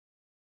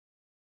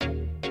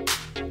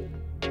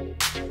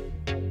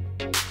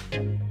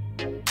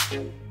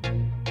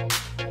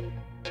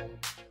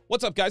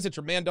What's up, guys? It's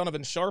your man,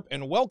 Donovan Sharpe,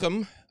 and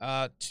welcome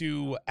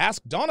to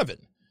Ask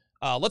Donovan.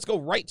 Let's go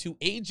right to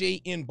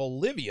AJ in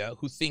Bolivia,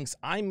 who thinks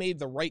I made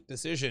the right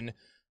decision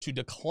to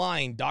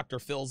decline Dr.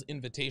 Phil's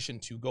invitation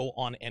to go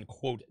on and,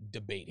 quote,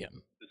 debate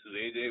him. This is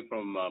AJ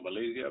from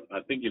Malaysia. I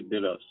think you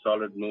did a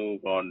solid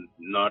move on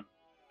not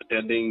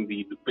attending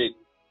the debate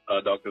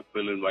Dr.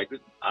 Phil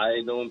invited.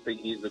 I don't think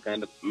he's the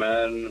kind of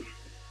man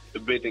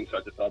debating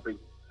such a topic.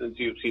 Since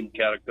you've seen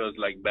characters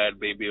like Bad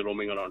Baby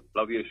roaming around.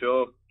 Love your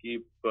show.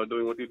 Keep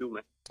doing what you do,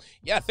 man.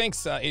 Yeah,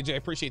 thanks, AJ. I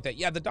appreciate that.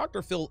 Yeah, the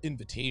Dr. Phil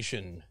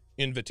invitation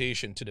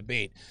to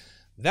debate,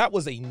 that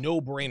was a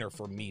no-brainer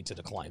for me to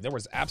decline. There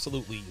was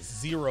absolutely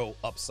zero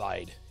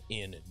upside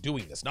in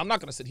doing this. Now, I'm not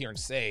going to sit here and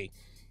say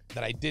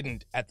that I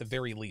didn't, at the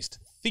very least,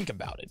 think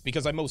about it,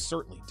 because I most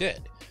certainly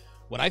did.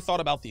 When I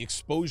thought about the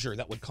exposure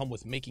that would come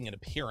with making an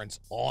appearance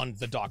on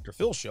the Dr.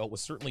 Phil show, it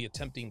was certainly a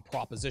tempting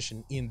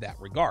proposition in that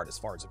regard as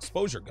far as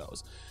exposure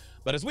goes.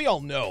 But as we all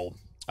know,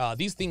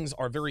 these things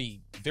are very,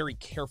 very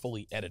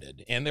carefully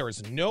edited, and there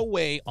is no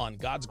way on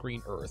God's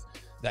green earth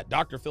that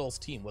Dr. Phil's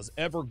team was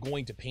ever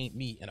going to paint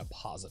me in a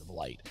positive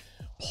light.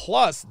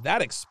 Plus,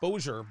 that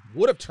exposure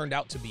would have turned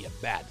out to be a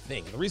bad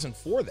thing. And the reason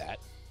for that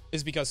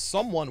is because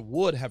someone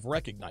would have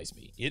recognized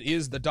me. It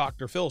is the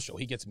Dr. Phil show.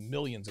 He gets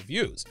millions of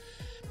views.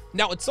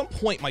 Now, at some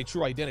point, my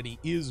true identity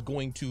is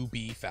going to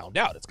be found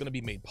out. It's going to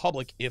be made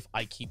public if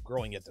I keep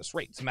growing at this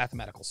rate. It's a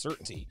mathematical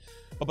certainty.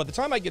 But by the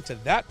time I get to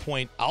that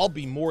point, I'll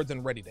be more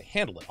than ready to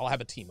handle it. I'll have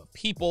a team of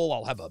people,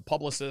 I'll have a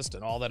publicist,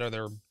 and all that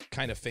other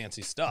kind of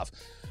fancy stuff.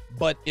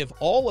 But if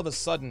all of a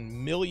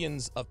sudden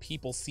millions of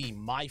people see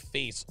my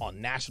face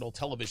on national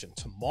television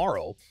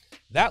tomorrow,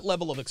 that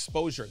level of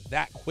exposure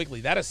that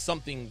quickly, that is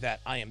something that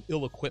I am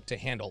ill-equipped to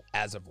handle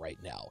as of right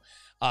now.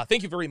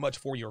 Thank you very much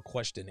for your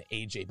question,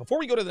 AJ. Before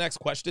we go to the next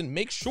question,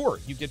 make sure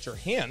you get your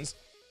hands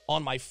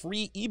on my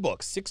free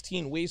ebook,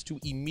 16 Ways to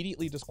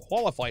Immediately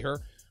Disqualify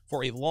Her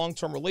for a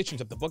Long-Term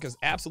Relationship. The book is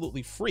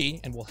absolutely free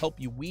and will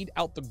help you weed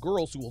out the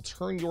girls who will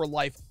turn your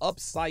life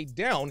upside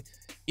down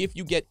if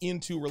you get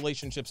into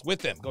relationships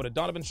with them. Go to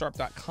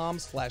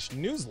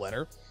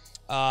donovensharpe.com/newsletter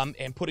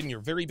and put in your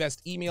very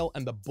best email,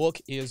 and the book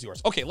is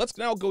yours. Okay, let's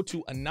now go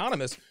to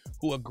Anonymous,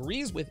 who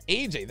agrees with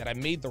AJ that I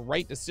made the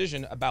right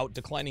decision about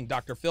declining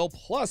Dr. Phil.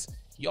 Plus,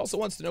 he also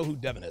wants to know who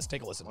Devin is.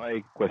 Take a listen.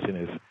 My question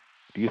is,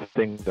 do you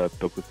think that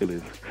Dr. Phil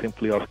is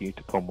simply asking you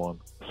to come on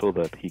so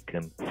that he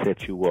can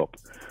set you up?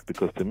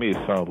 Because to me, it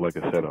sounds like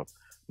a setup.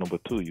 Number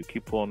two, you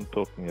keep on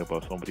talking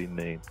about somebody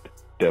named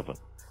Devin.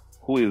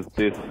 Who is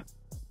this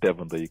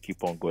Devin that you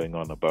keep on going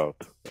on about?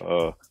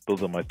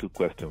 Those are my two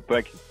questions.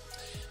 Thank you.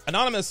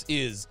 Anonymous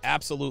is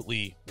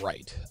absolutely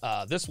right.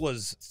 This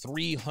was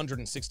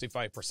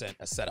 365%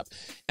 a setup.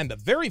 And the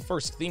very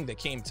first thing that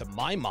came to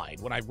my mind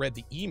when I read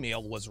the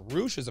email was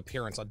Roosh's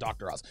appearance on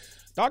Dr. Oz.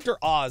 Dr.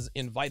 Oz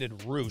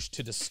invited Roosh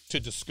to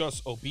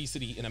discuss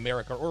obesity in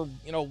America, or,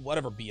 you know,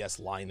 whatever BS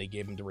line they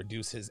gave him to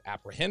reduce his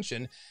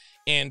apprehension,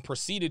 and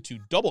proceeded to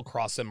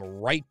double-cross him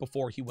right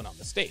before he went on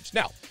the stage.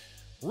 Now,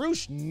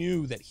 Roosh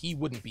knew that he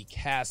wouldn't be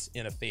cast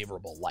in a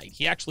favorable light.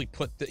 He actually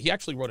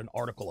wrote an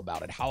article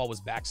about it, how I was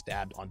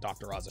backstabbed on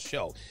Dr. Oz's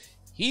show.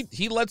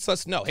 He lets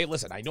us know, hey,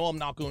 listen, I know I'm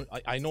not going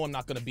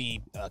to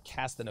be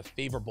cast in a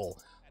favorable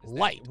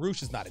light.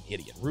 Roosh is not an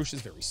idiot. Roosh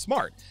is very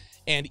smart.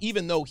 And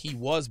even though he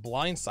was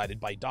blindsided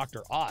by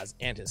Dr. Oz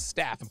and his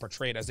staff and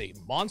portrayed as a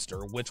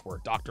monster, which were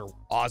Dr.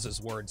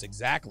 Oz's words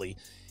exactly,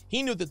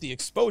 he knew that the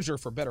exposure,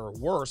 for better or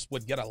worse,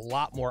 would get a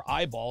lot more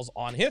eyeballs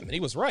on him, and he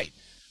was right.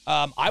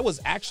 I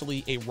was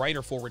actually a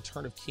writer for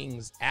Return of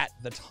Kings at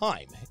the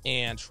time,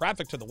 and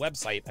traffic to the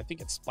website, I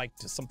think it spiked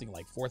to something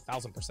like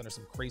 4,000% or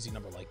some crazy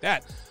number like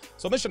that.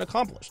 So mission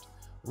accomplished.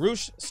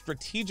 Roosh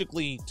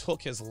strategically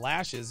took his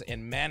lashes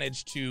and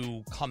managed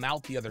to come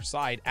out the other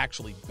side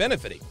actually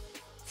benefiting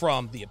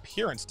from the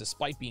appearance,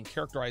 despite being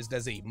characterized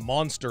as a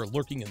monster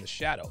lurking in the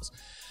shadows.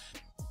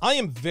 I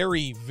am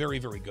very, very,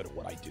 very good at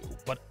what I do,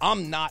 but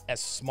I'm not as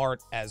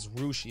smart as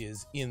Roosh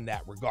is in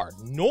that regard,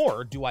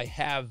 nor do I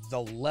have the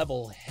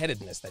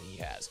level-headedness that he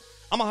has.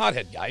 I'm a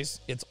hothead,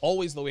 guys. It's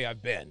always the way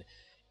I've been.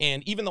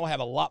 And even though I have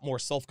a lot more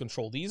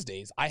self-control these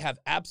days, I have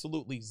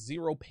absolutely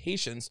zero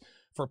patience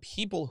for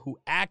people who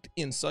act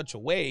in such a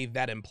way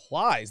that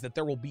implies that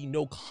there will be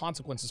no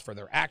consequences for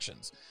their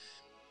actions.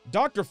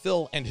 Dr.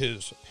 Phil and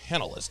his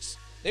panelists,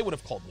 they would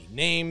have called me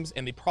names,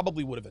 and they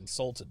probably would have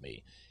insulted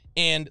me.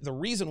 And the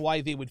reason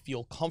why they would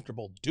feel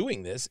comfortable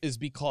doing this is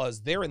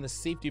because they're in the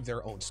safety of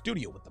their own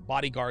studio with the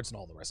bodyguards and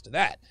all the rest of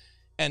that.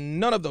 And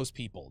none of those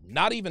people,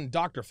 not even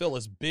Dr. Phil,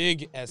 as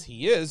big as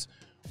he is,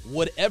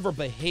 would ever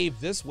behave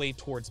this way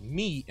towards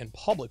me in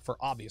public for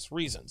obvious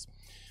reasons.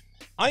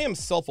 I am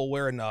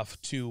self-aware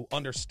enough to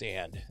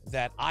understand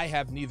that I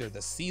have neither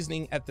the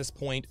seasoning at this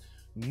point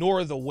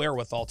nor the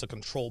wherewithal to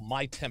control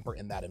my temper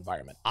in that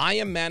environment. I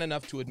am man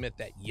enough to admit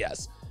that,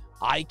 yes,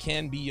 I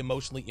can be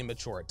emotionally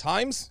immature at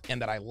times,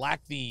 and that I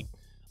lack the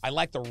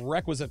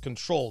requisite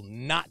control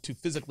not to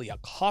physically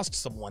accost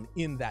someone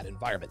in that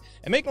environment.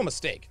 And make no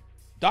mistake,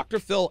 Dr.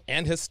 Phil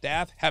and his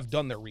staff have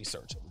done their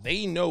research.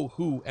 They know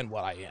who and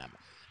what I am.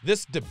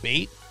 This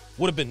debate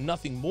would have been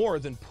nothing more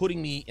than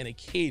putting me in a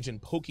cage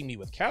and poking me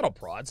with cattle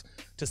prods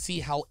to see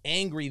how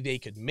angry they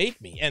could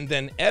make me, and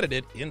then edit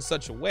it in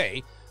such a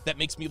way that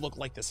makes me look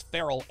like this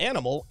feral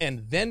animal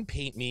and then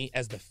paint me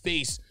as the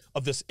face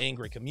of this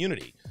angry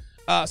community.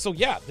 So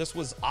yeah, this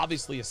was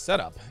obviously a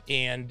setup,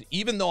 and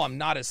even though I'm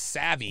not as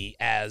savvy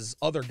as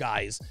other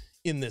guys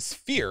in this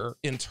sphere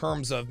in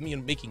terms of me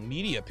making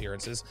media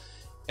appearances,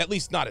 at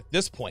least not at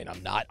this point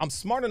I'm not, I'm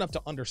smart enough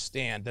to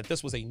understand that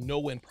this was a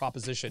no-win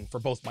proposition for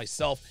both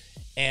myself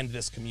and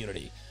this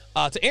community.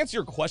 To answer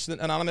your question,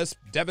 Anonymous,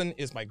 Devin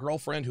is my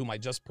girlfriend whom I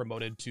just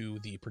promoted to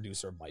the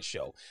producer of my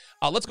show.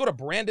 Let's go to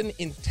Brandon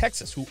in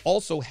Texas, who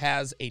also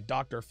has a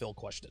Dr. Phil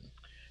question.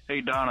 Hey,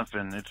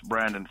 Donovan, it's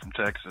Brandon from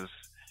Texas.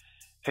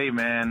 Hey,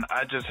 man,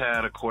 I just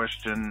had a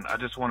question. I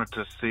just wanted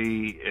to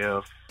see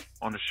if,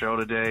 on the show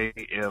today,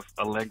 if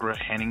Allegra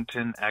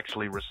Hennington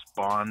actually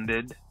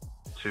responded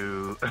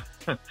to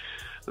the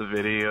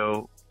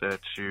video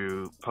that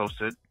you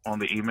posted on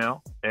the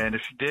email. And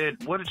if you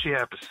did, what did she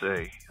have to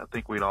say? I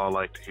think we'd all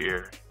like to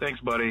hear. Thanks,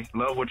 buddy.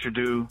 Love what you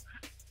do.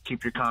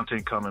 Keep your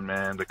content coming,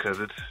 man, because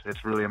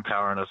it's really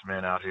empowering us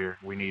men out here.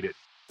 We need it.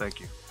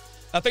 Thank you.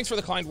 Thanks for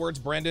the kind words,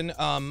 Brandon.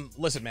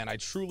 Listen, man, I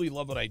truly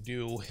love what I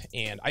do,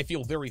 and I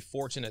feel very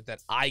fortunate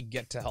that I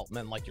get to help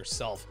men like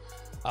yourself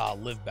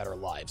live better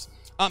lives.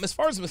 As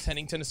far as Miss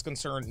Hennington is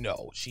concerned,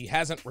 no, she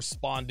hasn't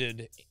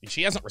responded.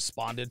 She hasn't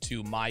responded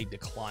to my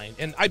decline,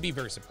 and I'd be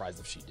very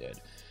surprised if she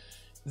did.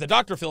 The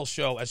Dr. Phil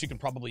show, as you can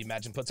probably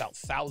imagine, puts out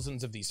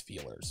thousands of these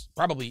feelers,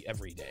 probably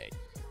every day.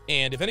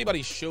 And if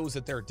anybody shows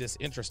that they're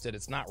disinterested,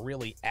 it's not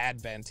really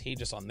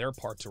advantageous on their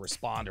part to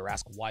respond or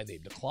ask why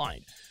they've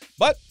declined.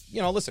 But,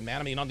 you know, listen,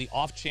 man, I mean, on the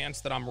off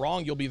chance that I'm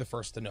wrong, you'll be the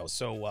first to know.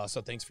 So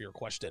thanks for your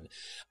question.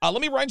 Let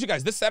me remind you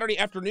guys, this Saturday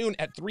afternoon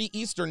at 3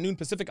 Eastern, noon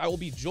Pacific, I will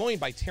be joined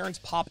by Terrence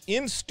Pop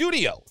in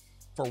studio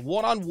for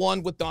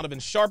one-on-one with Donovan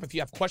Sharpe. If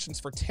you have questions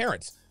for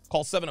Terrence,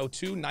 call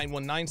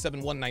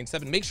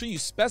 702-919-7197. Make sure you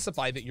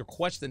specify that your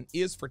question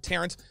is for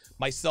Terrence,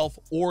 myself,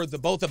 or the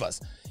both of us.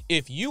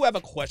 If you have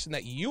a question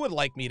that you would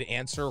like me to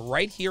answer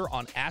right here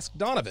on Ask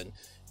Donovan,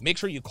 make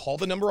sure you call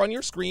the number on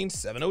your screen,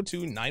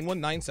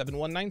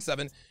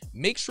 702-919-7197.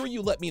 Make sure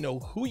you let me know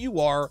who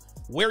you are,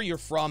 where you're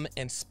from,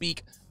 and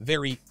speak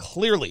very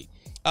clearly.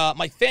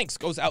 My thanks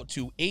goes out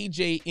to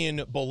AJ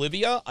in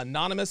Bolivia,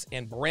 Anonymous,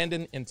 and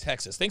Brandon in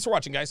Texas. Thanks for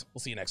watching, guys.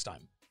 We'll see you next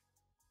time.